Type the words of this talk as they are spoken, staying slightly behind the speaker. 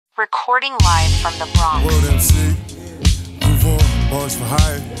recording live from the Bronx. World Emcee, move on, bars for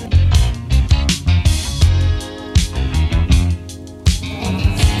hire.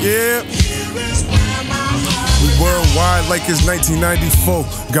 Yeah. We worldwide like it's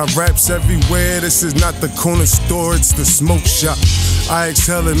 1994. Got raps everywhere, this is not the corner store, it's the smoke shop. I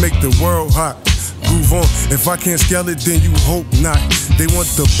exhale and make the world hot. Groove on, if I can't scale it, then you hope not. They want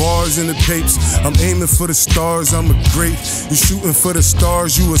the bars and the papes. I'm aiming for the stars, I'm a great. You shooting for the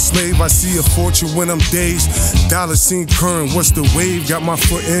stars, you a slave. I see a fortune when I'm dazed. Dollar scene current, what's the wave? Got my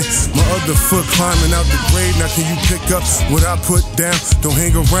foot in, my other foot climbing out the grave. Now can you pick up what I put down? Don't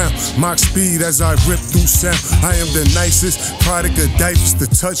hang around, mock speed as I rip through sound. I am the nicest, product of diapers to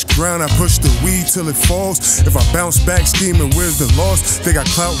touch ground. I push the weed till it falls. If I bounce back scheming, where's the loss? They got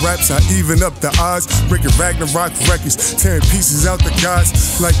clout raps, I even up the odds. Breaking Ragnarok records, tearing pieces out the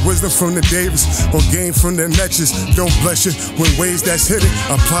gods. Like wisdom from the Davis, or game from the Netches. Don't bless you when waves that's hit it,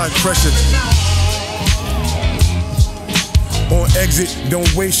 apply pressure. On exit, don't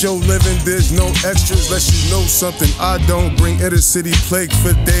waste your living, there's no extras. Unless you know something I don't. Bring inner city plague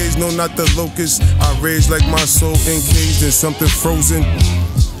for days, no not the locust. I rage like my soul encaged in something frozen.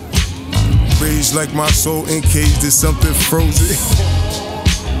 Rage like my soul encaged in something frozen.